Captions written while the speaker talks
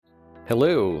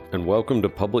Hello, and welcome to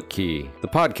Public Key, the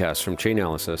podcast from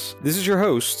Chainalysis. This is your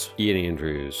host, Ian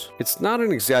Andrews. It's not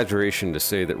an exaggeration to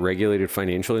say that regulated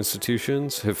financial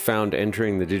institutions have found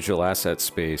entering the digital asset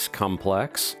space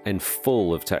complex and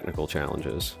full of technical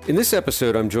challenges. In this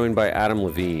episode, I'm joined by Adam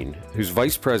Levine, who's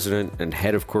Vice President and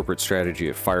Head of Corporate Strategy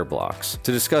at Fireblocks,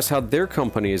 to discuss how their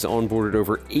company has onboarded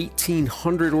over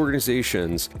 1,800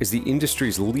 organizations as the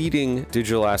industry's leading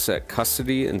digital asset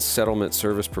custody and settlement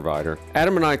service provider.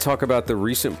 Adam and I talk about the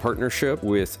recent partnership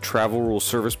with travel rule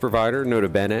service provider Nota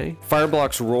Bene,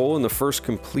 Fireblocks' role in the first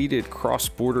completed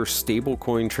cross-border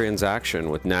stablecoin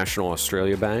transaction with National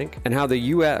Australia Bank, and how the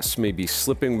US may be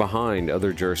slipping behind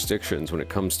other jurisdictions when it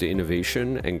comes to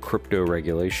innovation and crypto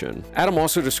regulation. Adam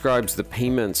also describes the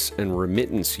payments and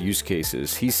remittance use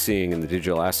cases he's seeing in the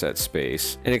digital asset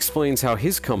space and explains how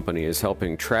his company is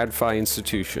helping TradFi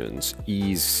institutions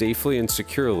ease safely and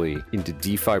securely into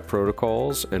DeFi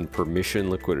protocols and permission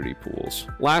liquidity pools.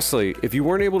 Lastly, if you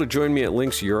weren't able to join me at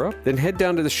Links Europe, then head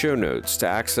down to the show notes to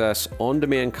access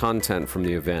on-demand content from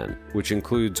the event, which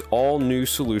includes all new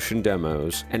solution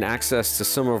demos and access to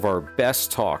some of our best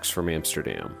talks from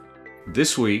Amsterdam.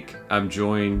 This week, I'm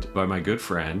joined by my good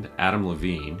friend, Adam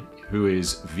Levine, who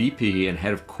is VP and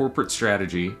Head of Corporate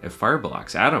Strategy at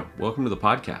Fireblocks. Adam, welcome to the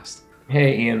podcast.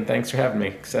 Hey, Ian. Thanks for having me.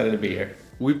 Excited to be here.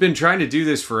 We've been trying to do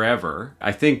this forever.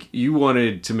 I think you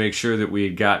wanted to make sure that we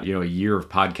had got, a year of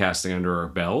podcasting under our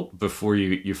belt before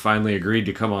you finally agreed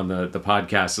to come on the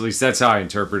podcast. At least that's how I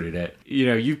interpreted it.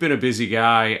 You've been a busy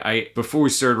guy. Before we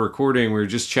started recording, we were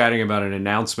just chatting about an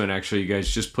announcement actually you guys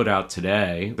just put out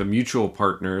today. The mutual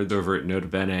partner over at Nota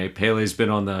Bene, Pele's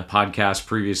been on the podcast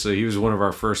previously. He was one of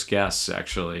our first guests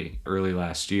actually early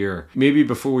last year. Maybe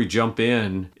before we jump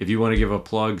in, if you want to give a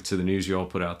plug to the news you all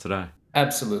put out today.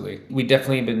 Absolutely. We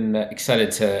definitely been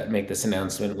excited to make this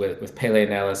announcement with Pele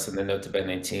and Alice and the Nota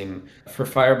Bene team for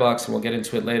Fireblocks, and we'll get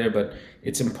into it later, but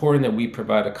it's important that we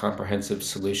provide a comprehensive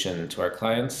solution to our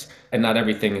clients, and not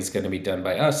everything is going to be done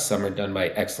by us. Some are done by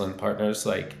excellent partners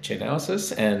like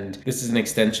Chainalysis, and this is an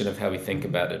extension of how we think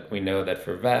about it. We know that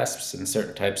for VASPs and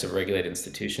certain types of regulated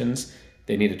institutions,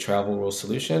 they need a travel rule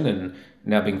solution, and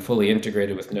now being fully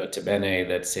integrated with Nota Bene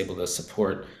that's able to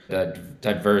support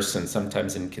diverse and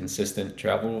sometimes inconsistent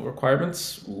travel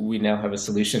requirements, we now have a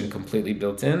solution completely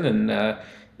built in and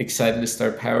excited to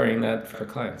start powering that for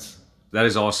clients. That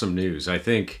is awesome news. I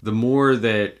think the more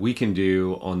that we can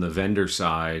do on the vendor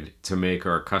side to make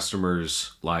our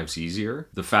customers' lives easier,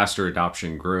 the faster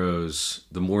adoption grows,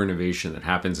 the more innovation that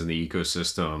happens in the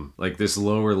ecosystem. Like this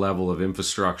lower level of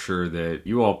infrastructure that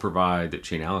you all provide, that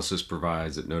Chainalysis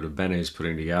provides, that Nota Bene is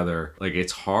putting together, like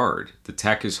it's hard. The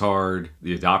tech is hard.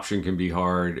 The adoption can be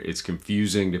hard. It's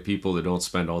confusing to people that don't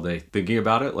spend all day thinking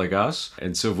about it like us.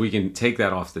 And so if we can take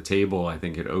that off the table, I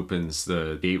think it opens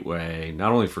the gateway,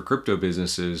 not only for crypto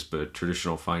businesses, but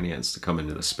traditional finance to come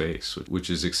into the space, which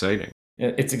is exciting.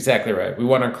 It's exactly right. We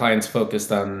want our clients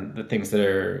focused on the things that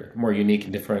are more unique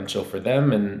and differential for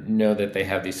them and know that they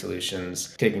have these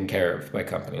solutions taken care of by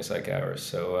companies like ours.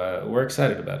 So we're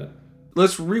excited about it.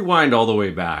 Let's rewind all the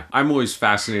way back. I'm always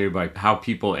fascinated by how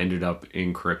people ended up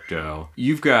in crypto.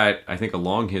 You've got, I think, a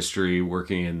long history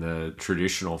working in the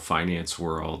traditional finance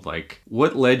world. Like,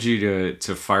 what led you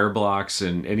to Fireblocks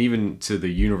and even to the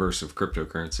universe of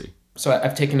cryptocurrency? So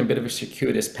I've taken a bit of a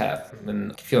circuitous path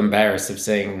and I feel embarrassed of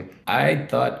saying I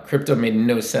thought crypto made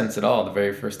no sense at all. The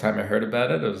very first time I heard about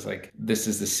it, I was like, this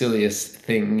is the silliest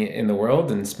thing in the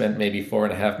world, and spent maybe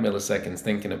 4.5 milliseconds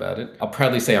thinking about it. I'll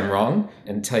proudly say I'm wrong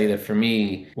and tell you that for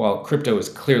me, while crypto is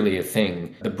clearly a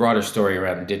thing, the broader story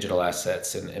around digital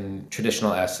assets and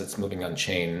traditional assets moving on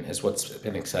chain is what's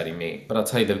been exciting me. But I'll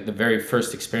tell you the very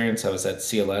first experience, I was at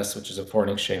CLS, which is a foreign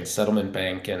exchange settlement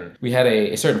bank, and we had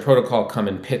a certain protocol come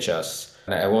and pitch us.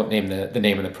 And I won't name the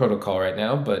name of the protocol right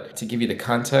now, but to give you the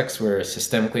context, we're a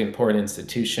systemically important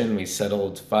institution. We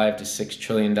settled $5 to $6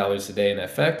 trillion a day in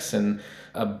FX, and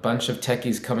a bunch of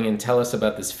techies coming and tell us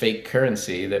about this fake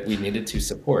currency that we needed to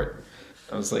support.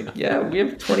 I was like, yeah, we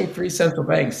have 23 central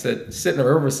banks that sit in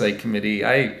our oversight committee.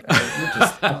 We're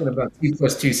just talking about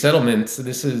 2+2 settlements.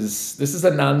 This is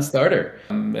a non-starter.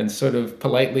 And sort of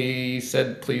politely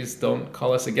said, please don't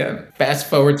call us again. Fast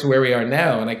forward to where we are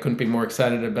now, and I couldn't be more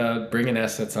excited about bringing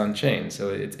assets on chain.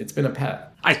 So it's been a path.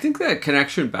 I think that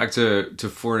connection back to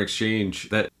foreign exchange,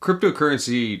 that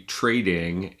cryptocurrency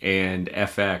trading and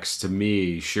FX to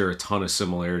me share a ton of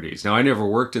similarities. Now, I never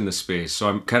worked in the space, so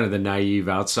I'm kind of the naive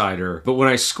outsider. But when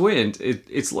I squint,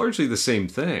 it's largely the same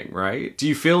thing, right? Do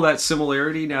you feel that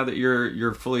similarity now that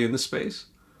you're fully in the space?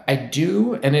 I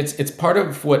do, and it's part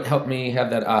of what helped me have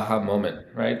that aha moment,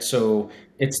 right? So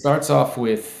It starts off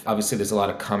with, obviously, there's a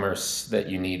lot of commerce that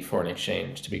you need foreign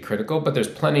exchange to be critical, but there's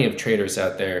plenty of traders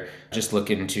out there just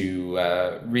looking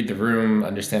to read the room,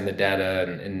 understand the data,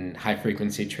 and high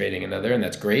frequency trading another, and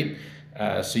that's great.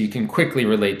 So you can quickly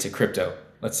relate to crypto.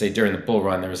 Let's say during the bull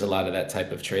run, there was a lot of that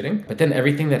type of trading. But then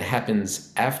everything that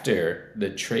happens after the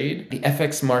trade, the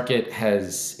FX market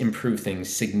has improved things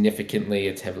significantly.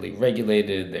 It's heavily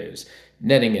regulated. There's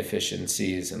netting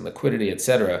efficiencies and liquidity,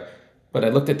 etc. But I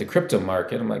looked at the crypto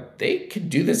market. I'm like, they could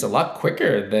do this a lot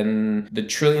quicker than the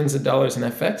trillions of dollars in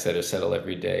FX that are settled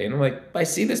every day. And I'm like, I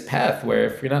see this path where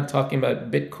if you're not talking about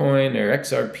Bitcoin or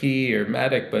XRP or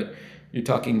Matic, but you're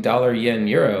talking dollar, yen,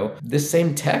 euro, this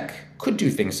same tech could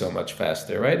do things so much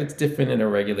faster, right? It's different in a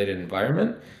regulated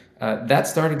environment. That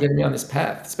started getting me on this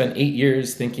path. Spent 8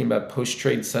 years thinking about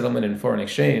post-trade settlement and foreign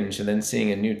exchange, and then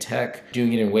seeing a new tech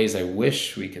doing it in ways I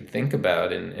wish we could think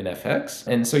about in FX.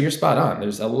 And so you're spot on.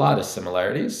 There's a lot of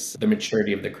similarities. The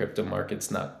maturity of the crypto market's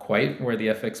not quite where the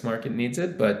FX market needs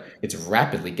it, but it's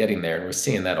rapidly getting there, and we're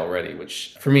seeing that already,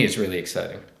 which for me is really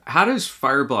exciting. How does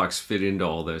Fireblocks fit into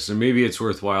all this? And maybe it's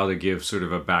worthwhile to give sort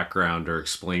of a background or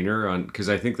explainer on, because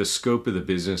I think the scope of the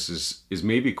business is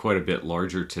maybe quite a bit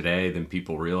larger today than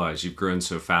people realize. You've grown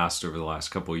so fast over the last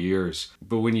couple of years.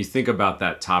 But when you think about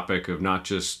that topic of not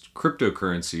just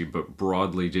cryptocurrency, but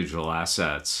broadly digital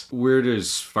assets, where does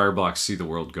Fireblocks see the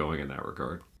world going in that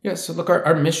regard? Yeah, so look,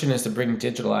 our mission is to bring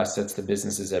digital assets to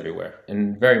businesses everywhere,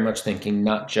 and very much thinking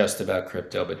not just about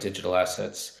crypto, but digital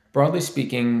assets. Broadly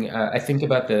speaking, I think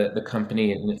about the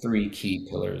company in the three key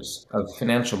pillars of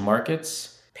financial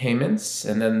markets, payments,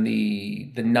 and then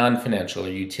the non-financial or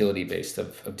utility based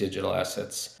of digital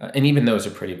assets. And even those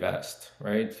are pretty vast,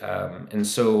 right? And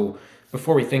so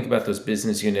before we think about those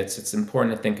business units, it's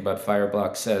important to think about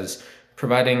Fireblocks as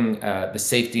providing the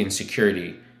safety and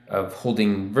security of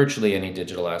holding virtually any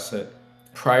digital asset.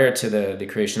 Prior to the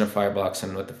creation of Fireblocks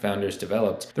and what the founders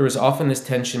developed, there was often this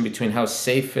tension between how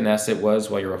safe an asset was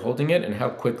while you were holding it and how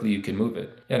quickly you can move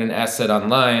it. You had an asset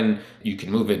online, you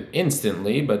can move it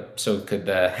instantly, but so could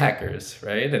the hackers,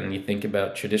 right? And you think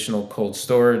about traditional cold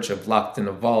storage of locked in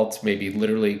a vault, maybe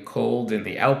literally cold in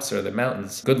the Alps or the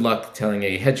mountains. Good luck telling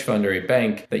a hedge fund or a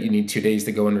bank that you need 2 days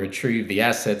to go and retrieve the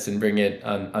assets and bring it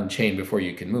on chain before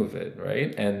you can move it,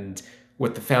 right? And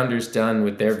what the founders done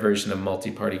with their version of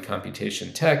multi-party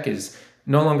computation tech is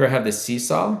no longer have the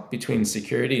seesaw between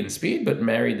security and speed, but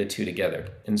marry the two together.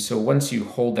 And so once you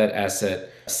hold that asset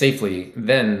safely,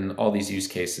 then all these use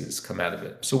cases come out of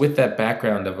it. So with that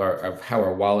background of how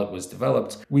our wallet was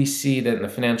developed, we see that in the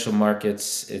financial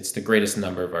markets, it's the greatest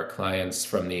number of our clients,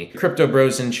 from the crypto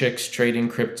bros and chicks trading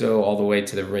crypto all the way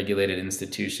to the regulated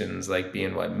institutions like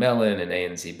BNY Mellon and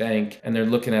ANZ Bank. And they're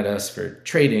looking at us for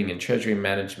trading and treasury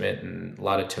management and a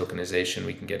lot of tokenization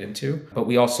we can get into. But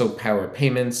we also power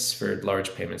payments for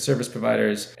large payment service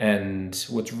providers. And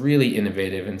what's really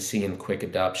innovative and seeing quick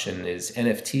adoption is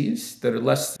NFTs that are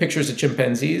less pictures of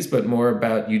chimpanzees, but more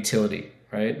about utility,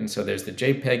 right? And so there's the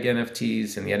JPEG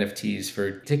NFTs and the NFTs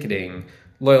for ticketing,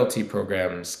 loyalty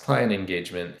programs, client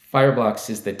engagement.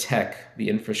 Fireblocks is the tech, the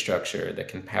infrastructure that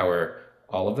can power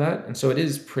all of that. And so it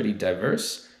is pretty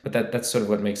diverse, but that's sort of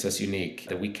what makes us unique,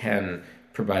 that we can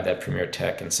provide that premier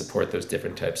tech and support those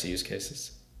different types of use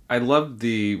cases. I love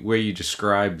the way you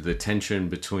described the tension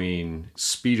between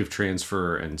speed of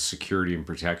transfer and security and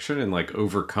protection and like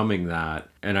overcoming that.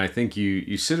 And I think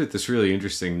you sit at this really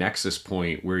interesting nexus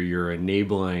point where you're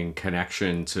enabling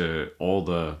connection to all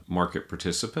the market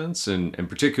participants and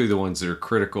particularly the ones that are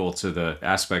critical to the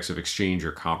aspects of exchange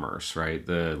or commerce, right?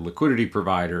 The liquidity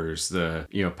providers, the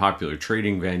popular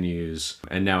trading venues,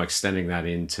 and now extending that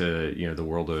into the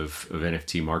world of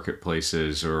NFT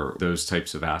marketplaces or those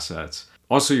types of assets.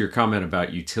 Also, your comment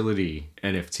about utility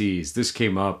NFTs. This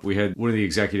came up. We had one of the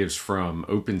executives from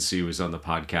OpenSea was on the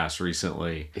podcast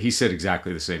recently. He said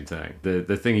exactly the same thing.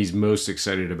 The thing he's most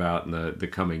excited about in the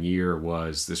coming year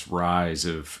was this rise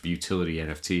of utility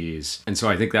NFTs. And so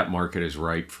I think that market is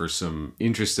ripe for some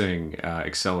interesting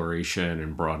acceleration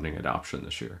and broadening adoption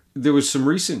this year. There was some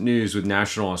recent news with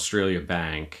National Australia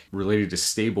Bank related to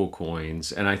stable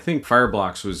coins. And I think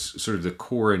Fireblocks was sort of the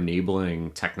core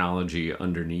enabling technology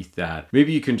underneath that.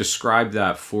 Maybe you can describe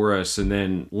that for us and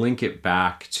then link it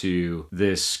back to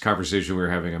this conversation we were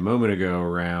having a moment ago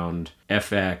around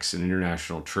FX and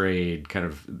international trade, kind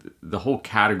of the whole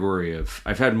category of,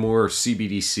 I've had more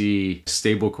CBDC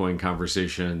stablecoin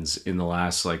conversations in the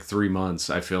last 3 months,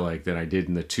 I feel like, than I did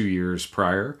in the 2 years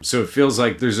prior. So it feels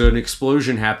like there's an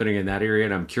explosion happening in that area.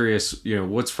 And I'm curious,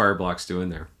 what's Fireblocks doing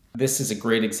there? This is a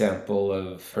great example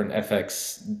of, for an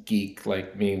FX geek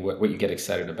like me, what you get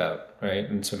excited about, right?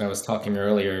 And so when I was talking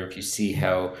earlier, if you see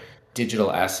how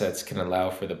digital assets can allow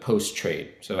for the post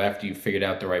trade. So after you've figured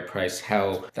out the right price,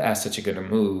 how the assets are going to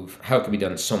move, how it can be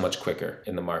done so much quicker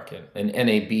in the market. And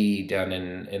NAB down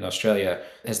in Australia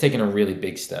has taken a really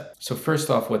big step. So first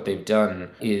off, what they've done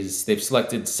is they've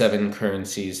selected 7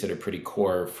 currencies that are pretty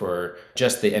core for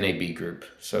just the NAB group.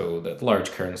 So the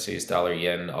large currencies, dollar,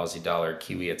 yen, Aussie dollar,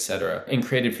 Kiwi, etc., and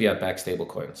created fiat-backed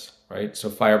stablecoins. Right? So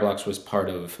Fireblocks was part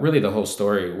of really the whole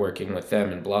story, working with them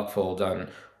and Blockfold on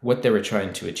what they were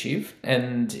trying to achieve.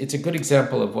 And it's a good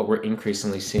example of what we're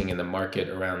increasingly seeing in the market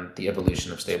around the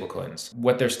evolution of stablecoins.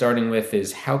 What they're starting with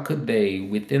is how could they,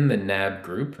 within the NAB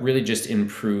group, really just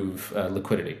improve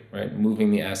liquidity, right?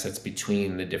 Moving the assets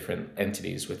between the different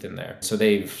entities within there. So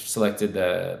they've selected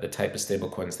the type of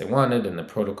stablecoins they wanted and the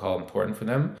protocol important for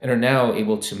them, and are now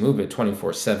able to move it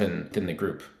 24/7 within the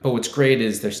group. But what's great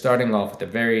is they're starting off with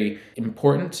a very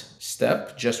important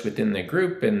step just within their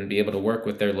group and be able to work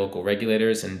with their local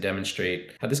regulators and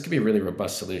demonstrate how this could be a really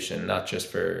robust solution, not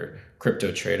just for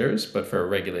crypto traders, but for a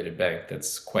regulated bank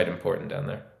that's quite important down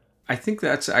there. I think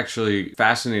that's actually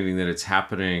fascinating that it's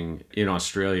happening in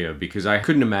Australia, because I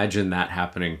couldn't imagine that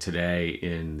happening today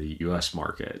in the US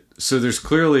market. So there's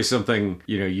clearly something,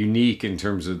 unique in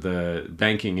terms of the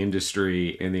banking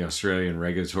industry and the Australian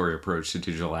regulatory approach to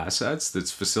digital assets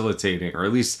that's facilitating, or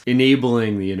at least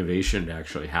enabling, the innovation to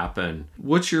actually happen.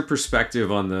 What's your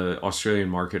perspective on the Australian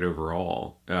market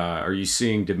overall? Are you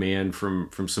seeing demand from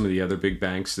some of the other big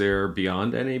banks there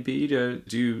beyond NAB to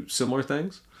do similar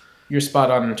things? You're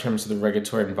spot on in terms of the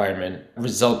regulatory environment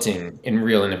resulting in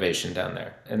real innovation down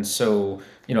there. And so,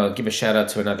 I'll give a shout out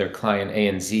to another client,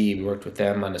 ANZ. We worked with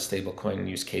them on a stablecoin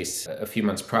use case a few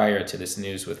months prior to this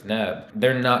news with NAB.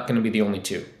 They're not going to be the only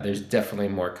two. There's definitely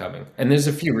more coming. And there's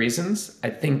a few reasons. I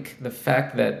think the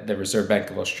fact that the Reserve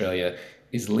Bank of Australia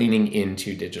is leaning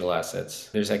into digital assets.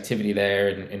 There's activity there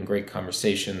and great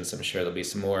conversations. I'm sure there'll be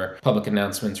some more public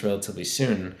announcements relatively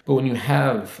soon. But when you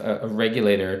have a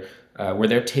regulator where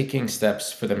they're taking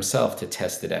steps for themselves to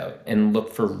test it out and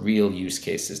look for real use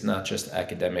cases, not just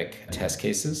academic test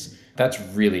cases, that's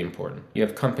really important. You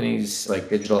have companies like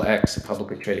Digital X, a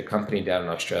publicly traded company down in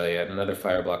Australia, and another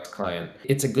Fireblocks client.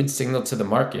 It's a good signal to the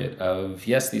market of,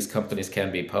 yes, these companies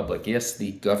can be public. Yes,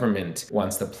 the government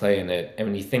wants to play in it. And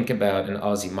when you think about an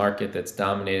Aussie market that's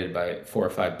dominated by 4 or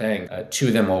 5 banks, 2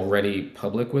 of them already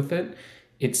public with it,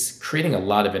 it's creating a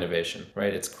lot of innovation,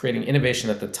 right? It's creating innovation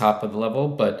at the top of the level,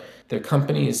 but they're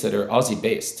companies that are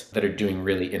Aussie-based that are doing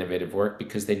really innovative work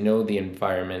because they know the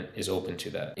environment is open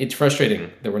to that. It's frustrating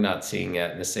that we're not seeing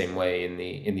it in the same way in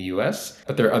the US,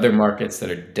 but there are other markets that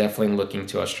are definitely looking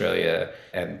to Australia,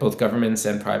 and both governments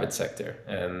and private sector,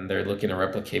 and they're looking to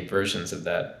replicate versions of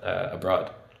that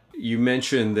abroad. You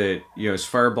mentioned that, as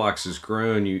Fireblocks has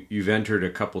grown, you've entered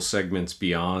a couple segments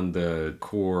beyond the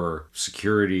core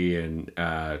security and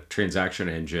transaction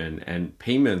engine, and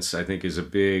payments, I think, is a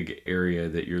big area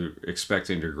that you're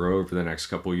expecting to grow over the next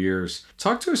couple of years.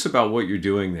 Talk to us about what you're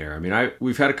doing there. I mean,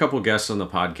 we've had a couple guests on the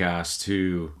podcast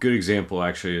who, good example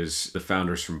actually is the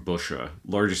founders from Busha,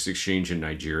 largest exchange in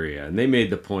Nigeria. And they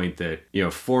made the point that,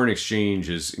 foreign exchange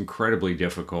is incredibly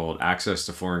difficult. Access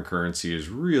to foreign currency is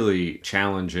really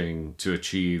challenging to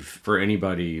achieve for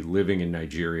anybody living in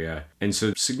Nigeria. And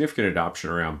so significant adoption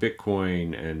around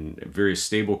Bitcoin and various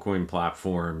stablecoin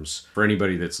platforms for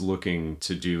anybody that's looking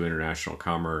to do international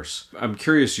commerce. I'm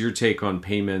curious your take on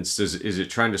payments. Is it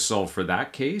trying to solve for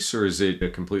that case, or is it a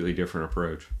completely different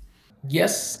approach?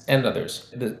 Yes, and others.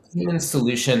 The payment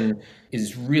solution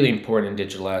is really important in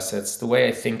digital assets. The way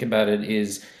I think about it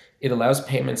is it allows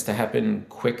payments to happen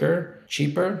quicker,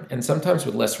 cheaper, and sometimes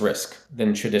with less risk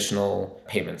than traditional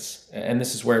payments. And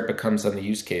this is where it becomes on the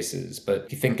use cases. But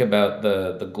if you think about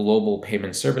the global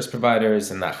payment service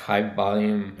providers and the high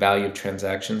volume value of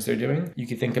transactions they're doing, you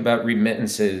could think about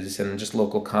remittances and just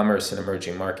local commerce in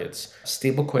emerging markets.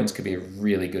 Stablecoins could be a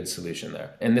really good solution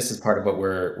there. And this is part of what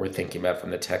we're thinking about from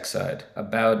the tech side.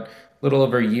 About a little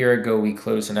over a year ago, we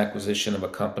closed an acquisition of a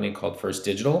company called First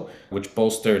Digital, which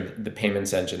bolstered the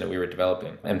payments engine that we were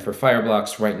developing. And for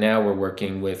Fireblocks, right now, we're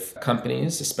working with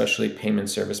companies, especially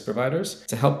payment service providers,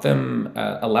 to help them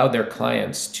allow their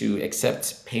clients to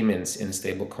accept payments in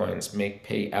stablecoins, make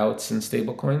payouts in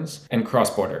stablecoins, and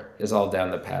cross-border is all down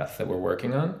the path that we're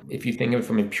working on. If you think of it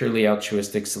from a purely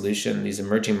altruistic solution, these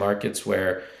emerging markets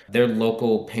where their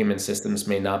local payment systems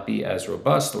may not be as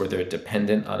robust, or they're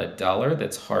dependent on a dollar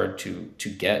that's hard to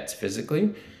get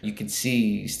physically. You could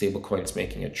see stablecoins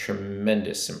making a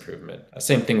tremendous improvement.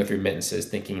 Same thing with remittances,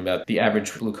 thinking about the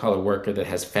average blue collar worker that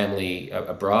has family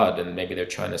abroad and maybe they're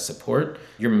trying to support.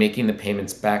 You're making the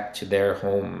payments back to their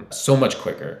home so much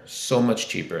quicker, so much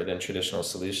cheaper than traditional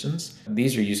solutions.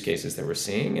 These are use cases that we're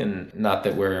seeing, and not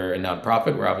that we're a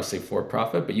nonprofit, we're obviously for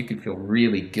profit, but you could feel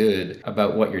really good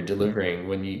about what you're delivering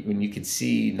when you could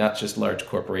see not just large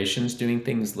corporations doing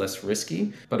things less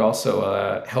risky, but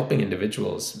also helping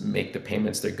individuals make the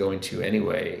payments they're going to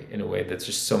anyway in a way that's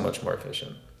just so much more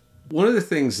efficient. One of the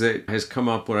things that has come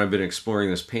up when I've been exploring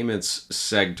this payments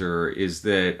sector is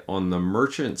that on the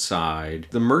merchant side,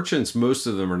 the merchants, most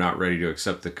of them are not ready to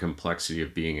accept the complexity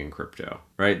of being in crypto,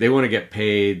 right? They want to get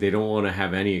paid. They don't want to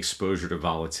have any exposure to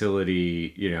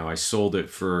volatility. I sold it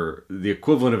for the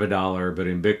equivalent of $1, but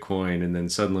in Bitcoin, and then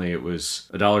suddenly it was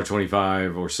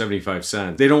 $1.25 or 75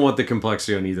 cents. They don't want the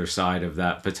complexity on either side of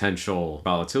that potential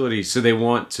volatility. So they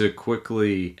want to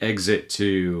quickly exit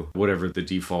to whatever the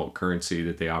default currency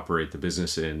that they operate the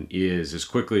business in is as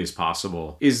quickly as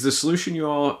possible. Is the solution you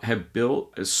all have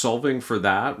built solving for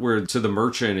that, where to the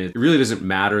merchant, it really doesn't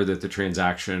matter that the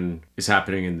transaction is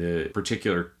happening in the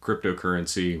particular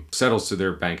cryptocurrency, settles to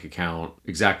their bank account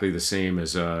exactly the same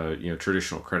as a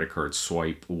traditional credit card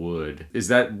swipe would? Is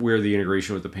that where the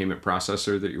integration with the payment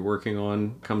processor that you're working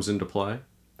on comes into play?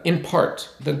 In part,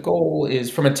 the goal is,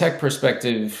 from a tech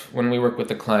perspective, when we work with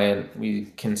the client, we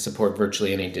can support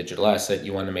virtually any digital asset.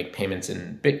 You want to make payments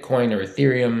in Bitcoin or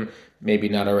Ethereum, maybe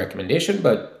not a recommendation,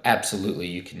 but absolutely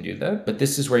you can do that. But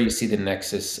this is where you see the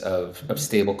nexus of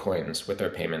stable coins with our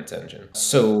payments engine.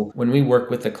 So when we work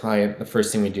with the client, the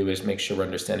first thing we do is make sure we're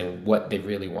understanding what they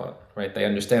really want, right? They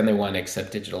understand they want to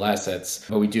accept digital assets,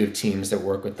 but we do have teams that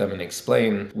work with them and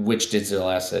explain which digital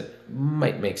asset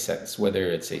might make sense. Whether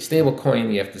it's a stable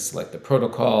coin, you have to select the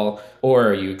protocol, or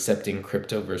are you accepting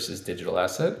crypto versus digital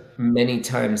asset? Many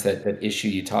times that issue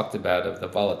you talked about of the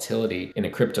volatility in a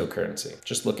cryptocurrency,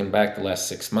 just looking back the last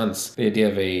 6 months, the idea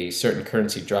of a certain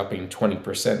currency dropping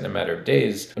 20% in a matter of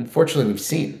days, unfortunately we've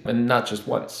seen, and not just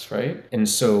once, right? And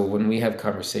so when we have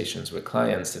conversations with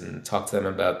clients and talk to them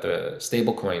about the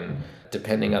stablecoin,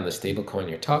 depending on the stablecoin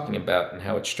you're talking about and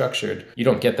how it's structured, you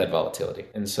don't get that volatility.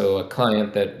 And so a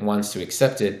client that wants to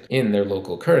accept it in their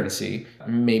local currency,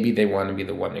 maybe they want to be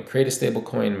the one to create a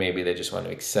stablecoin, maybe they just want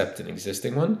to accept an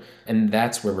existing one. And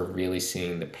that's where we're really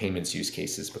seeing the payments use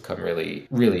cases become really,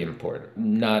 really important.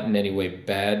 Not in any way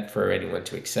bad for anyone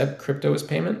to accept crypto as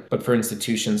payment, but for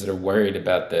institutions that are worried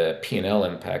about the P&L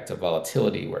impact of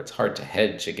volatility, where it's hard to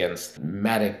hedge against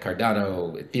Matic,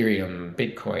 Cardano, Ethereum,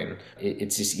 Bitcoin,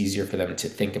 it's just easier for them to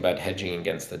think about hedging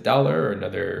against the dollar or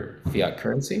another fiat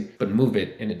currency, but move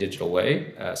it in a digital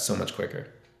way so much quicker.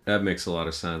 That makes a lot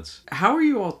of sense. How are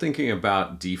you all thinking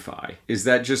about DeFi? Is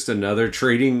that just another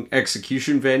trading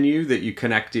execution venue that you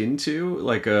connect into,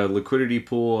 like a liquidity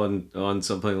pool on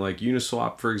something like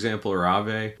Uniswap, for example, or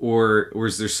Aave? Or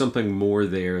is there something more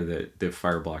there that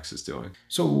Fireblocks is doing?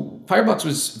 So Fireblocks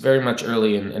was very much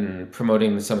early in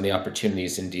promoting some of the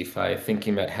opportunities in DeFi,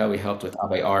 thinking about how we helped with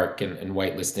Aave Arc and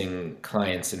whitelisting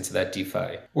clients into that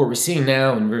DeFi. What we're seeing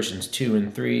now in versions 2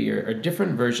 and 3 are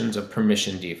different versions of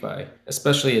permission DeFi,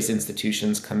 especially as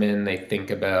institutions come in, they think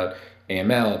about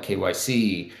AML,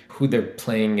 KYC, who they're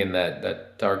playing in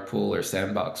that dark pool or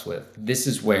sandbox with. This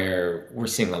is where we're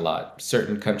seeing a lot.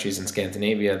 Certain countries in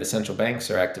Scandinavia, the central banks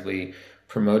are actively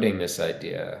promoting this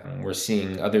idea. We're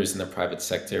seeing others in the private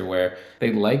sector where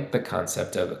they like the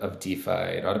concept of DeFi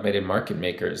and automated market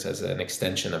makers as an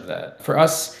extension of that. For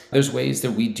us, there's ways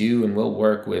that we do and will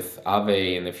work with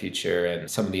Aave in the future and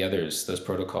some of the others, those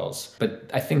protocols. But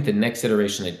I think the next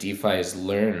iteration of DeFi is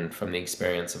learned from the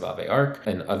experience of Aave Arc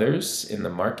and others in the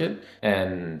market,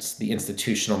 and the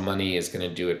institutional money is going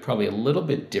to do it probably a little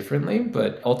bit differently,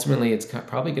 but ultimately it's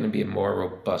probably going to be a more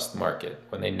robust market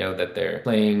when they know that they're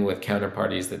playing with counterparties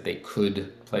that they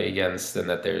could play against, and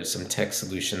that there's some tech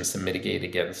solutions to mitigate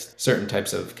against certain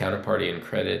types of counterparty and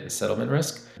credit and settlement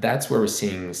risk. That's where we're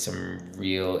seeing some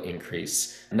real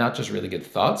increase, not just really good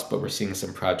thoughts, but we're seeing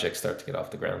some projects start to get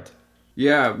off the ground.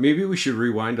 Yeah, maybe we should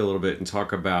rewind a little bit and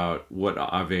talk about what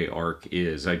Aave Arc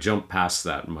is. I jumped past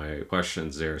that in my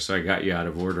questions there, so I got you out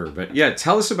of order. But yeah,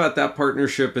 tell us about that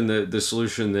partnership and the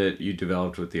solution that you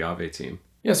developed with the Aave team.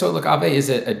 Yeah, so look, Aave is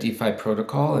a DeFi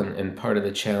protocol, and part of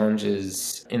the challenge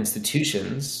is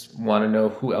institutions want to know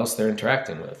who else they're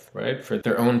interacting with, right? For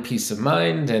their own peace of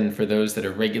mind, and for those that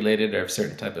are regulated or have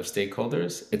certain type of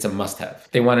stakeholders, it's a must-have.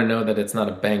 They want to know that it's not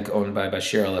a bank owned by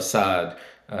Bashar al-Assad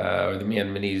or the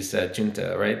Myanmarese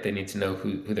junta, right? They need to know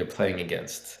who they're playing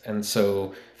against. And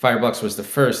so Fireblocks was the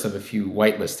first of a few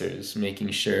whitelisters,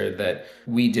 making sure that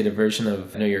we did a version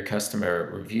of Know Your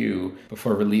Customer review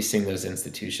before releasing those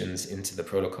institutions into the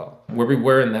protocol. Where we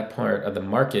were in that part of the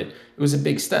market, it was a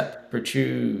big step. For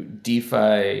true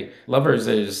DeFi lovers,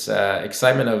 there's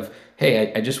excitement of,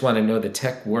 hey, I just want to know the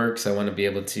tech works. I want to be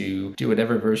able to do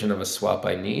whatever version of a swap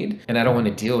I need. And I don't want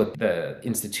to deal with the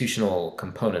institutional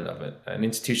component of it. An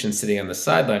institution sitting on the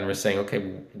sideline was saying, okay,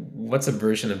 what's a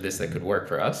version of this that could work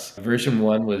for us? Version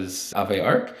 1 was Aave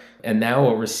Arc. And now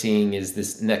what we're seeing is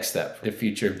this next step. The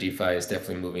future of DeFi is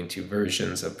definitely moving to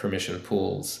versions of permission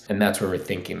pools. And that's where we're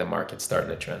thinking the market's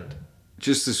starting to trend.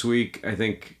 Just this week, I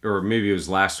think, or maybe it was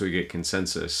last week at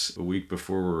Consensus, a week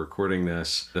before we're recording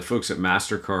this, the folks at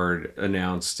MasterCard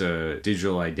announced a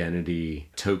digital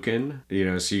identity token,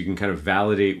 so you can kind of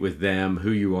validate with them who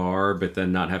you are, but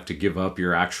then not have to give up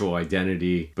your actual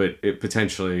identity, but it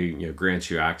potentially,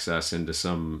 grants you access into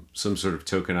some sort of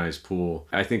tokenized pool.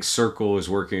 I think Circle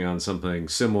is working on something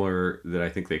similar that I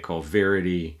think they call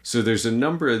Verity. So there's a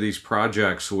number of these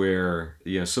projects where,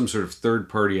 some sort of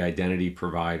third-party identity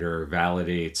provider validates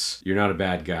you're not a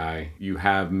bad guy. You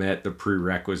have met the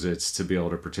prerequisites to be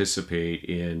able to participate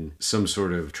in some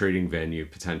sort of trading venue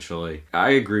potentially.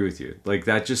 I agree with you.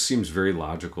 That just seems very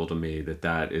logical to me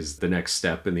that is the next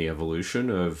step in the evolution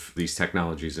of these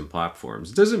technologies and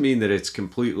platforms. It doesn't mean that it's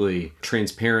completely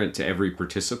transparent to every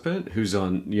participant who's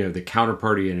on, the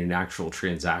counterparty in an actual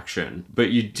transaction.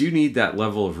 But you do need that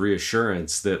level of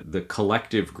reassurance that the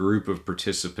collective group of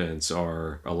participants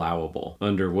are allowable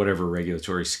under whatever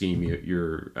regulatory scheme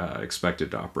you're expected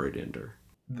to operate under.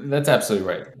 That's absolutely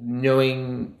right.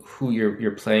 Knowing who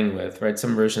you're playing with, right?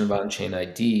 Some version of on-chain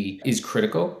ID is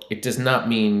critical. It does not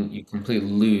mean you completely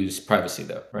lose privacy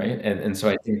though, right? And so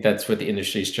I think that's what the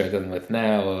industry is struggling with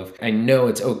now of, I know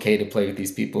it's okay to play with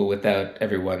these people without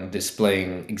everyone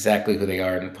displaying exactly who they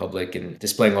are in public and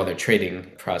displaying all their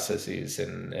trading processes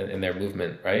and their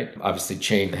movement, right? Obviously,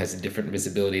 chain has a different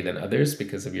visibility than others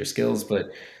because of your skills,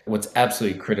 but what's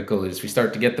absolutely critical is we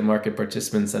start to get the market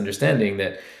participants understanding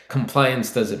that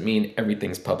compliance doesn't mean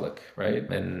everything's public, right?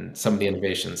 And some of the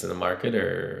innovations in the market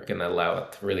are going to allow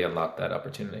it to really unlock that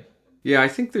opportunity. Yeah, I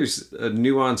think there's a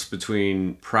nuance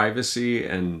between privacy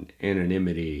and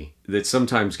anonymity that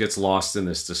sometimes gets lost in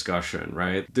this discussion,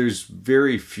 right? There's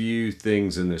very few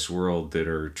things in this world that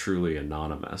are truly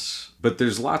anonymous, but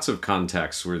there's lots of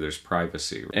contexts where there's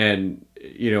privacy. And,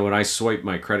 when I swipe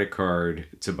my credit card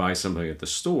to buy something at the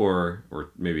store, or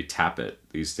maybe tap it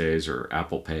these days, or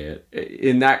Apple Pay it,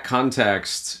 in that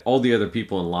context, all the other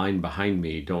people in line behind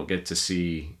me don't get to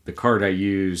see the card I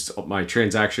used, my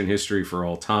transaction history for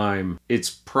all time.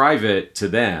 It's private to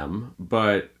them,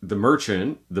 but the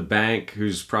merchant, the bank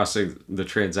who's processing the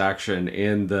transaction,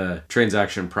 and the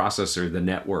transaction processor, the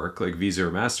network like Visa or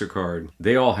MasterCard,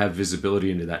 they all have visibility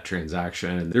into that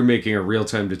transaction. And they're making a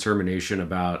real-time determination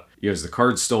about, is the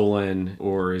card stolen,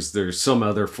 or is there some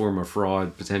other form of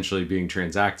fraud potentially being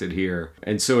transacted here?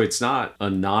 And so it's not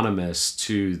anonymous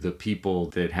to the people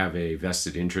that have a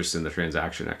vested interest in the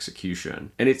transaction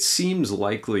execution. And it seems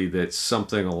likely that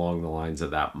something along the lines of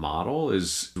that model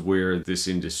is where this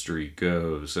industry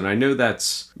goes. And I know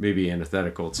that's maybe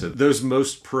antithetical to those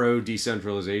most pro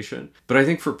decentralization, but I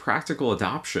think for practical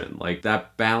adoption,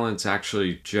 that balance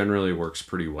actually generally works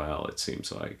pretty well, it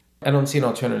seems like. I don't see an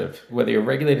alternative, whether you're a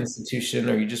regulated institution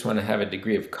or you just want to have a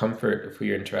degree of comfort of who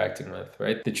you're interacting with,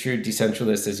 right? The true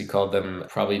decentralists, as you call them,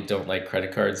 probably don't like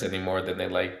credit cards any more than they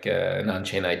like an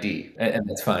on-chain ID, and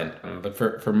that's fine. But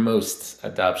for most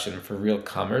adoption, for real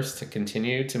commerce to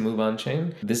continue to move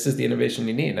on-chain, this is the innovation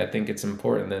you need. I think it's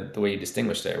important that the way you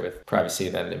distinguish there with privacy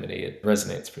and anonymity, it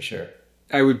resonates for sure.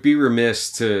 I would be remiss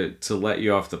to let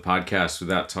you off the podcast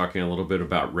without talking a little bit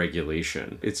about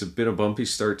regulation. It's been a bumpy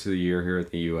start to the year here in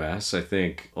the US. I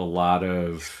think a lot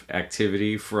of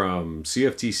activity from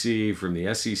CFTC, from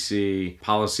the SEC,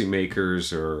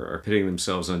 policymakers are pitting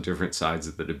themselves on different sides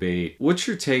of the debate. What's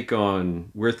your take on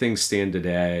where things stand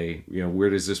today? Where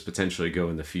does this potentially go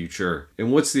in the future?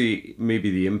 And what's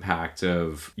maybe the impact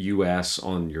of US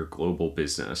on your global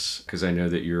business? Because I know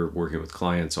that you're working with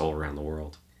clients all around the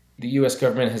world. The US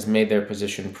government has made their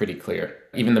position pretty clear.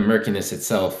 Even the murkiness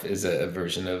itself is a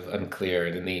version of unclear.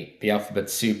 And in the alphabet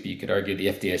soup, you could argue the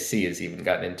FDIC has even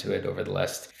gotten into it over the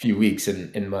last few weeks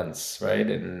and months, right?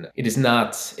 And it is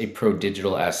not a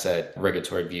pro-digital asset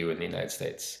regulatory view in the United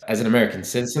States. As an American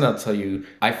citizen, I'll tell you,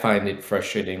 I find it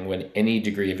frustrating when any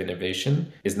degree of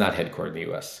innovation is not headquartered in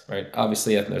the US, right?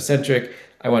 Obviously ethnocentric.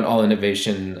 I want all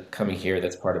innovation coming here.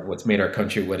 That's part of what's made our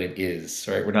country what it is,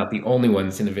 right? We're not the only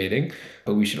ones innovating,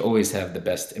 but we should always have the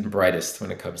best and brightest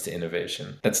when it comes to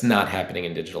innovation. That's not happening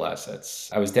in digital assets.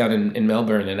 I was down in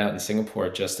Melbourne and out in Singapore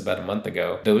just about a month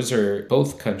ago. Those are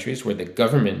both countries where the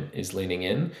government is leaning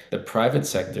in, the private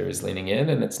sector is leaning in,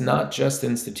 and it's not just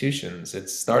institutions,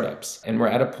 it's startups. And we're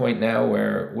at a point now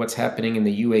where what's happening in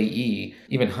the UAE,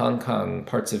 even Hong Kong,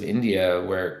 parts of India,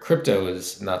 where crypto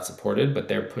is not supported, but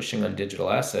they're pushing on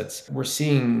digital assets, we're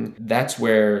seeing that's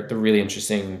where the really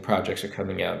interesting projects are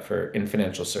coming out in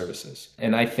financial services.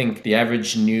 And I think the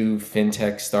average new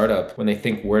fintech startup, when they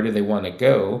think where do they want to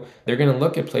go, they're going to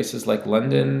look at places like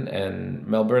London and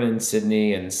Melbourne and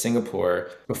Sydney and Singapore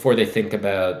before they think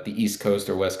about the East Coast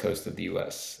or West Coast of the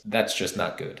US. That's just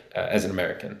not good as an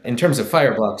American. In terms of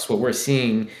Fireblocks, what we're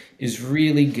seeing is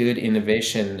really good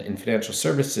innovation in financial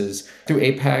services through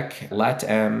APAC,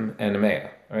 LATAM, and EMEA.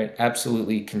 Right,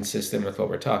 absolutely consistent with what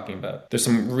we're talking about. There's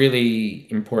some really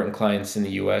important clients in the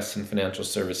US in financial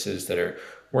services that are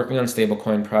working on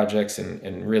stablecoin projects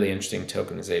and really interesting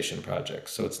tokenization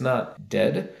projects. So it's not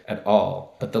dead at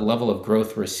all, but the level of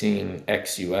growth we're seeing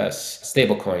ex-US,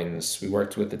 stablecoins, we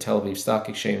worked with the Tel Aviv Stock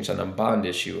Exchange on a bond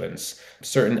issuance,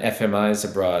 certain FMIs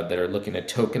abroad that are looking to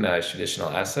tokenize traditional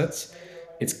assets.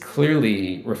 It's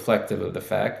clearly reflective of the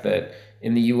fact that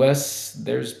in the US,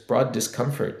 there's broad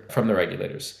discomfort from the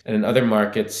regulators. And in other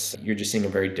markets, you're just seeing a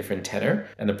very different tenor.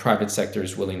 And the private sector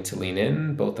is willing to lean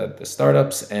in, both at the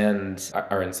startups and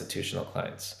our institutional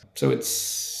clients. So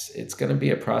it's going to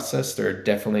be a process. There are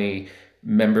definitely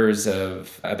members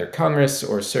of either Congress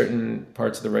or certain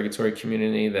parts of the regulatory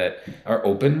community that are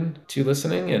open to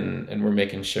listening, and we're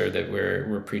making sure that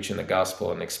we're preaching the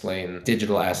gospel and explain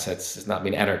digital assets does not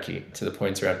mean anarchy, to the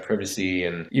points around privacy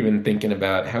and even thinking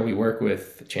about how we work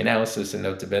with Chainalysis and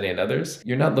Nota Bene and others.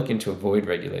 You're not looking to avoid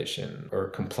regulation or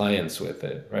compliance with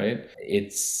it, right?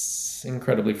 It's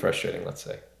incredibly frustrating, let's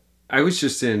say. I was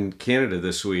just in Canada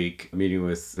this week meeting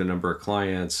with a number of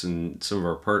clients and some of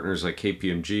our partners like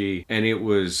KPMG, and it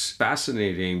was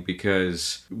fascinating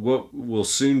because what will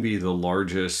soon be the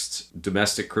largest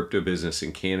domestic crypto business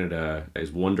in Canada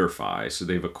is WonderFi. So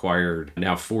they've acquired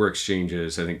now 4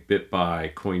 exchanges, I think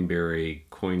BitBuy, Coinberry,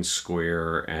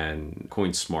 CoinSquare, and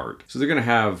CoinSmart. So they're going to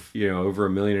have, over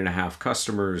 1.5 million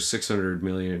customers, 600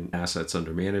 million assets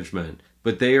under management.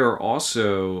 But they are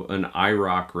also an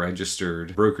IROC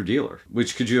registered broker-dealer,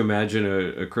 which could you imagine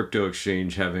a crypto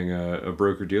exchange having a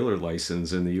broker-dealer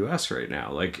license in the US right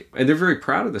now? And they're very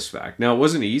proud of this fact. Now, it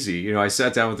wasn't easy. I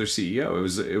sat down with their CEO.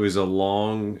 It was a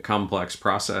long, complex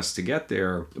process to get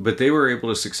there, but they were able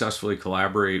to successfully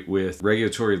collaborate with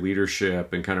regulatory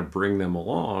leadership and kind of bring them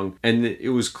along. And it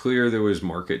was clear there was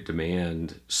market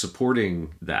demand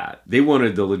supporting that. They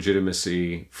wanted the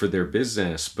legitimacy for their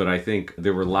business, but I think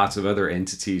there were lots of other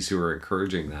entities who are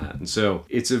encouraging that. And so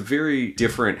it's a very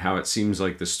different how it seems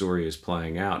like the story is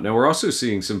playing out. Now, we're also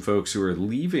seeing some folks who are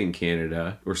leaving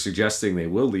Canada or suggesting they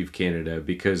will leave Canada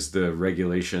because the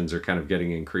regulations are kind of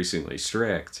getting increasingly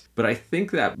strict. But I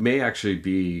think that may actually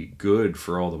be good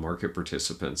for all the market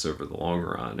participants over the long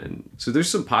run. And so there's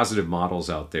some positive models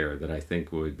out there that I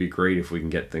think would be great if we can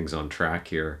get things on track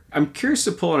here. I'm curious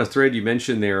to pull on a thread you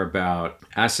mentioned there about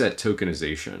asset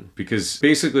tokenization, because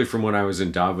basically from when I was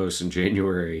in Davos in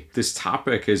January, this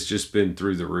topic has just been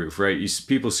through the roof, right?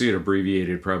 People see it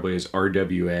abbreviated probably as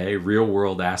RWA, real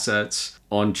world assets.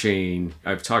 On chain.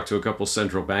 I've talked to a couple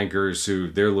central bankers who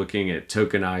they're looking at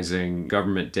tokenizing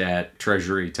government debt,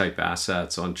 treasury type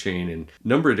assets on chain in a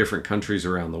number of different countries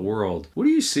around the world. What are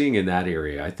you seeing in that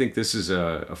area? I think this is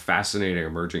a fascinating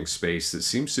emerging space that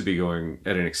seems to be going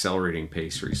at an accelerating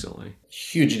pace recently.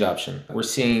 Huge adoption. We're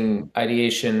seeing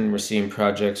ideation, we're seeing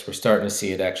projects, we're starting to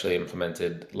see it actually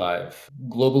implemented live.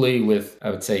 Globally with, I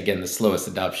would say again, the slowest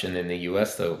adoption in the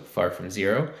US, though far from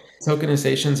zero.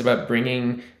 Tokenization is about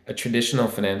bringing a traditional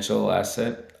financial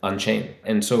asset on chain.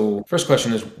 And so first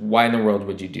question is, why in the world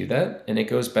would you do that? And it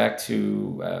goes back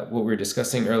to what we were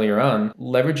discussing earlier on.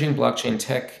 Leveraging blockchain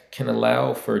tech can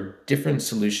allow for different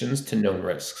solutions to known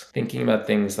risks. Thinking about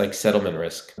things like settlement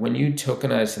risk. When you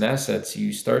tokenize an asset,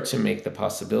 you start to make the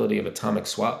possibility of atomic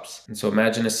swaps. And so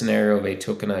imagine a scenario of a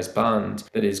tokenized bond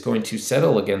that is going to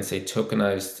settle against a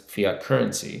tokenized fiat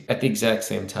currency at the exact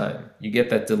same time. You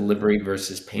get that delivery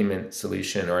versus payment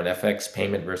solution, or an FX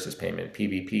payment versus payment,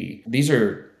 PVP. These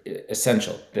are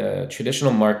essential. The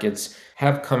traditional markets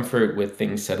have comfort with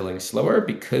things settling slower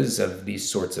because of these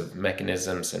sorts of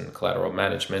mechanisms and collateral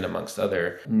management, amongst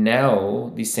other.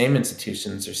 Now, these same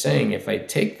institutions are saying if I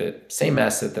take the same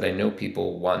asset that I know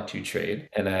people want to trade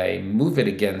and I move it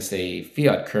against a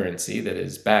fiat currency that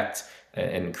is backed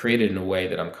and created in a way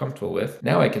that I'm comfortable with,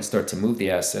 now I can start to move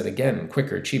the asset again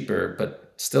quicker, cheaper,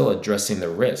 but still addressing the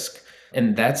risk.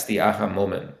 And that's the aha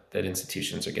moment that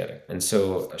institutions are getting. And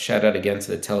so a shout out again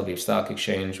to the Tel Aviv Stock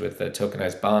Exchange with the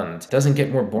tokenized bond. It doesn't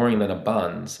get more boring than a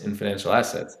bond in financial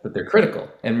assets, but they're critical.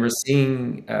 And we're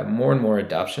seeing more and more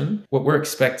adoption. What we're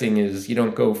expecting is you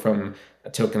don't go from a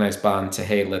tokenized bond to,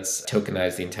 hey, let's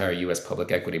tokenize the entire US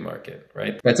public equity market,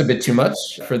 right? That's a bit too much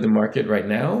for the market right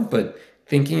now, but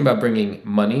thinking about bringing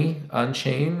money on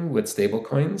chain with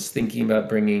stablecoins, thinking about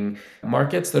bringing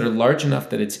markets that are large enough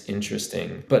that it's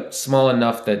interesting, but small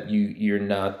enough that you're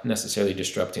not necessarily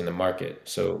disrupting the market.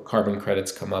 So carbon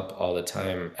credits come up all the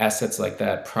time. Assets like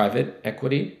that, private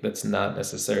equity, that's not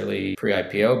necessarily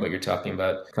pre-IPO, but you're talking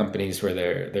about companies where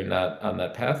they're not on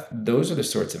that path. Those are the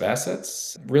sorts of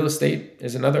assets. Real estate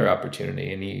is another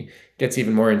opportunity, and it gets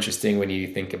even more interesting when you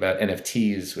think about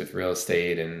NFTs with real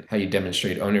estate and how you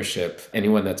demonstrate ownership.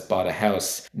 Anyone that's bought a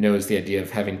house knows the idea of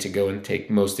having to go and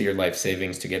take most of your life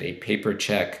savings to get a paper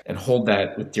check and hold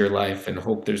that with your life and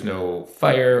hope there's no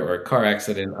fire or a car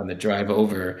accident on the drive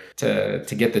over to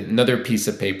get another piece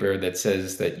of paper that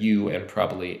says that you and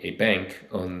probably a bank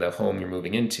own the home you're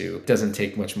moving into. It doesn't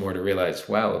take much more to realize,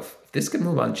 wow, if this could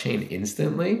move on chain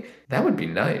instantly, that would be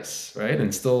nice, right?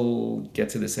 And still get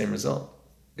to the same result.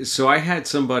 So I had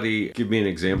somebody give me an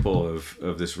example of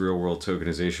this real world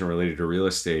tokenization related to real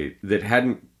estate that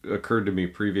hadn't occurred to me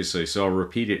previously, so I'll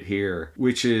repeat it here,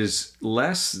 which is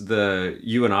less the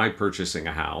you and I purchasing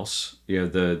a house,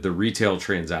 the retail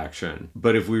transaction.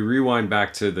 But if we rewind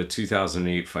back to the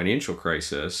 2008 financial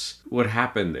crisis, what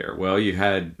happened there? Well, you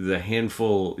had the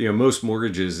handful, most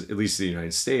mortgages, at least in the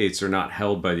United States, are not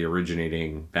held by the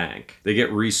originating bank. They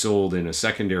get resold in a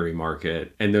secondary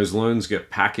market, and those loans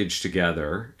get packaged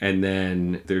together, and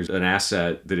then there's an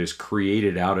asset that is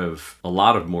created out of a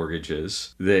lot of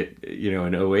mortgages that,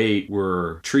 in 2008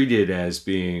 were treated as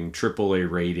being AAA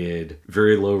rated,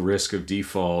 very low risk of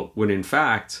default, when in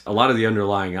fact, a lot of the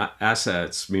underlying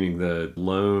assets, meaning the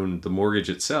loan, the mortgage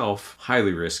itself,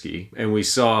 highly risky. And we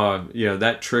saw,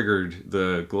 that triggered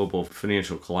the global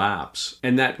financial collapse.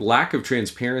 And that lack of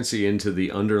transparency into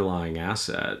the underlying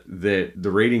asset, that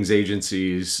the ratings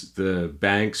agencies, the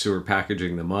banks who were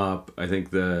packaging them up, I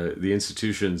think the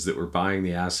institutions that were buying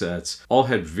the assets, all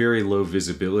had very low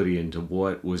visibility into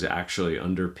what was actually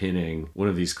underpinning one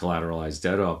of these collateralized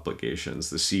debt obligations,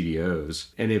 the CDOs.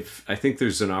 And I think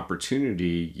there's an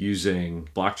opportunity using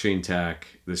blockchain tech,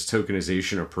 this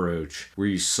tokenization approach, where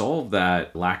you solve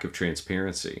that lack of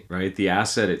transparency, right? The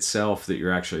asset itself that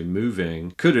you're actually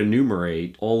moving could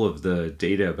enumerate all of the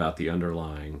data about the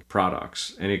underlying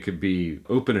products, and it could be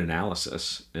open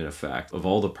analysis, in effect, of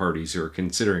all the parties who are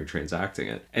considering transacting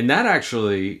it. And that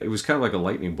actually, it was kind of like a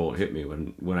lightning bolt hit me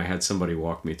when I had somebody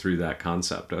walk me through that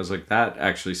concept. I was like, that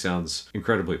actually sounds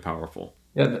incredibly powerful.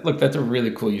 Yeah, look, that's a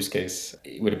really cool use case.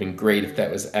 It would have been great if that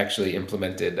was actually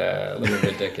implemented a little over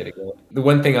a decade ago. The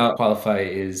one thing I'll qualify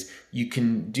is you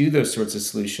can do those sorts of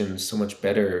solutions so much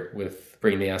better with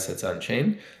bringing the assets on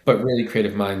chain, but really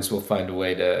creative minds will find a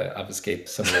way to obfuscate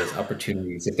some of those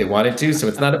opportunities if they wanted to. So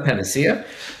it's not a panacea.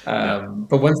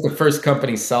 But once the first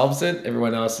company solves it,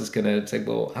 everyone else is going to say,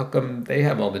 well, how come they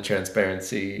have all the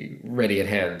transparency ready at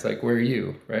hand? Like, where are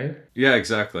you, right? Yeah,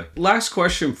 exactly. Last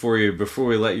question for you before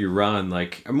we let you run.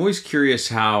 I'm always curious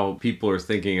how people are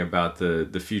thinking about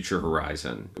the future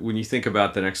horizon. When you think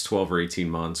about the next 12 or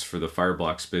 18 months for the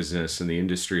Fireblocks business and the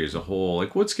industry as a whole,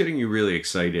 what's getting you really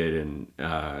excited and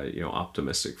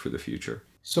optimistic for the future?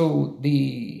 So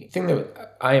the thing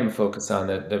that I am focused on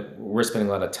that we're spending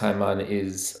a lot of time on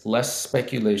is less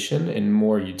speculation and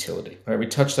more utility. Right? We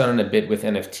touched on it a bit with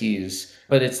NFTs,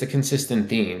 but it's the consistent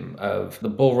theme of the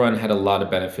bull run had a lot of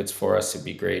benefits for us. It'd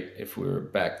be great if we were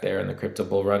back there in the crypto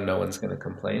bull run. No one's going to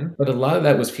complain. But a lot of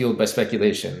that was fueled by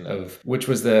speculation of which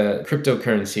was the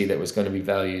cryptocurrency that was going to be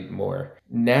valued more.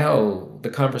 Now, the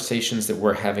conversations that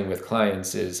we're having with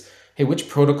clients is, hey, which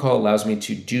protocol allows me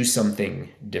to do something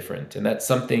different? And that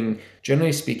something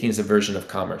generally speaking, is a version of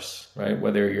commerce, right?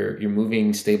 Whether you're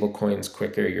moving stable coins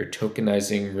quicker, you're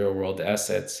tokenizing real world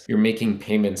assets, you're making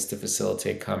payments to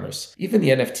facilitate commerce. Even the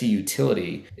NFT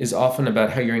utility is often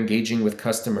about how you're engaging with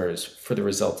customers for the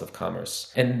result of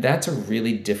commerce. And that's a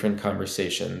really different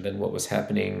conversation than what was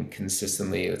happening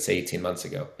consistently, let's say 18 months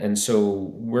ago. And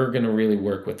so we're going to really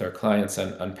work with our clients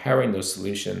on powering those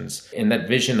solutions. And that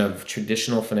vision of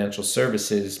traditional financial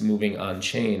services moving on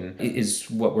chain is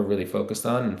what we're really focused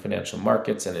on in financial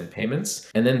markets and in payments.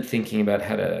 And then thinking about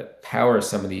how to power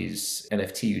some of these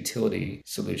NFT utility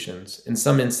solutions. In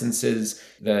some instances,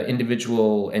 the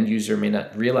individual end user may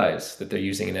not realize that they're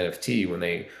using an NFT when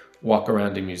they walk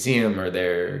around a museum or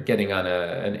they're getting on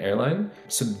an airline.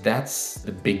 So that's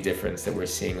the big difference that we're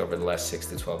seeing over the last 6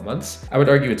 to 12 months. I would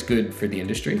argue it's good for the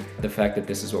industry. The fact that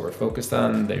this is what we're focused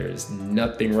on, there's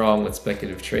nothing wrong with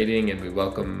speculative trading, and we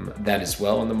welcome that as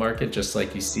well in the market, just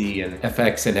like you see in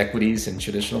FX and equities in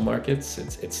traditional markets.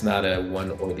 It's not a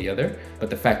one or the other, but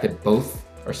the fact that both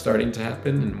are starting to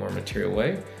happen in a more material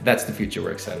way, that's the future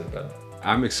we're excited about.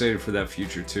 I'm excited for that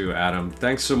future too, Adam.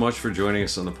 Thanks so much for joining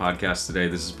us on the podcast today.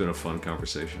 This has been a fun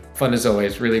conversation. Fun as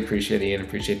always. Really appreciate it and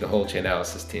appreciate the whole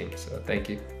Chainalysis team. So thank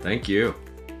you. Thank you.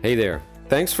 Hey there.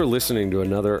 Thanks for listening to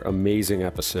another amazing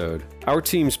episode. Our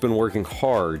team's been working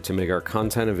hard to make our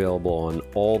content available on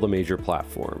all the major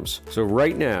platforms. So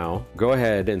right now, go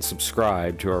ahead and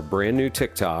subscribe to our brand new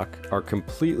TikTok, our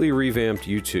completely revamped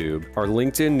YouTube, our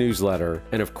LinkedIn newsletter,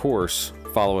 and of course,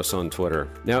 follow us on Twitter.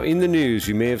 Now, in the news,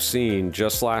 you may have seen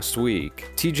just last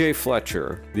week, TJ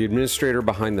Fletcher, the administrator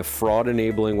behind the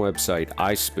fraud-enabling website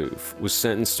iSpoof, was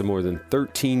sentenced to more than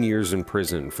 13 years in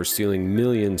prison for stealing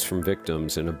millions from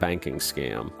victims in a banking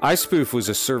scam. iSpoof was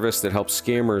a service that helped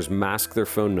scammers mask their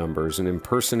phone numbers and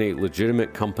impersonate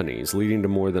legitimate companies, leading to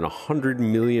more than £100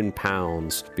 million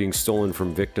being stolen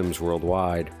from victims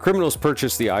worldwide. Criminals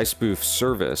purchased the iSpoof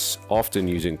service, often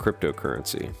using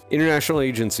cryptocurrency. International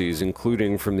agencies, including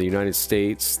from the United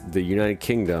States, the United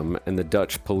Kingdom, and the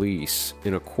Dutch police,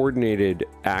 in a coordinated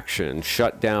action,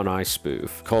 shut down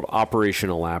iSpoof called Operation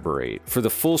Elaborate. For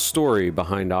the full story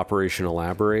behind Operation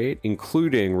Elaborate,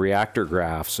 including reactor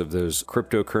graphs of those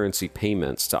cryptocurrency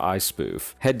payments to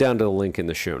iSpoof, head down to the link in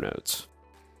the show notes.